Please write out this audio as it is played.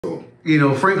So, you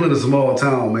know, Franklin is a small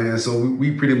town, man. So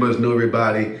we pretty much know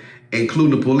everybody,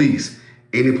 including the police.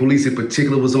 Any police in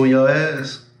particular was on your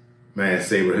ass? Man,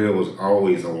 Sabre Hill was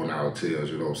always on our tails,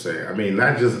 you know what I'm saying? I mean,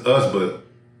 not just us, but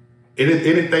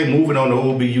anything moving on the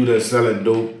OBU that's selling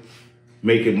dope,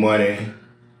 making money.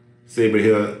 Sabre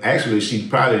Hill, actually, she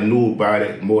probably knew about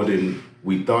it more than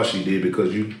we thought she did,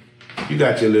 because you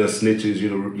got your little snitches,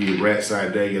 your rats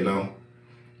out there, you know,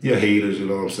 your haters, you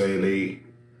know what I'm saying?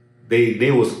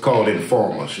 They was called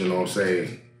informants, you know what I'm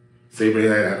saying? Sabre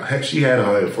Hill, she had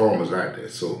her informers out there,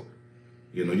 so,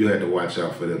 you know, you had to watch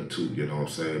out for them too, you know what I'm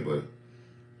saying? But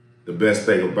the best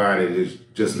thing about it is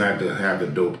just not to have the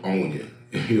dope on you,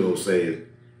 you know what I'm saying?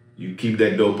 You keep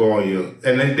that dope on you,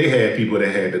 and then they had people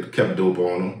that kept dope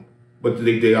on them, but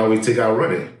they always take out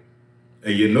running.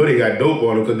 And you know they got dope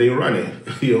on them because they running.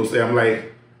 You know what I'm saying? I'm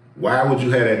like, why would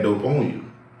you have that dope on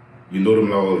you? You know them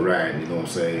laws riding, you know what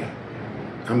I'm saying?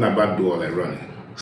 I'm not about to do all that running.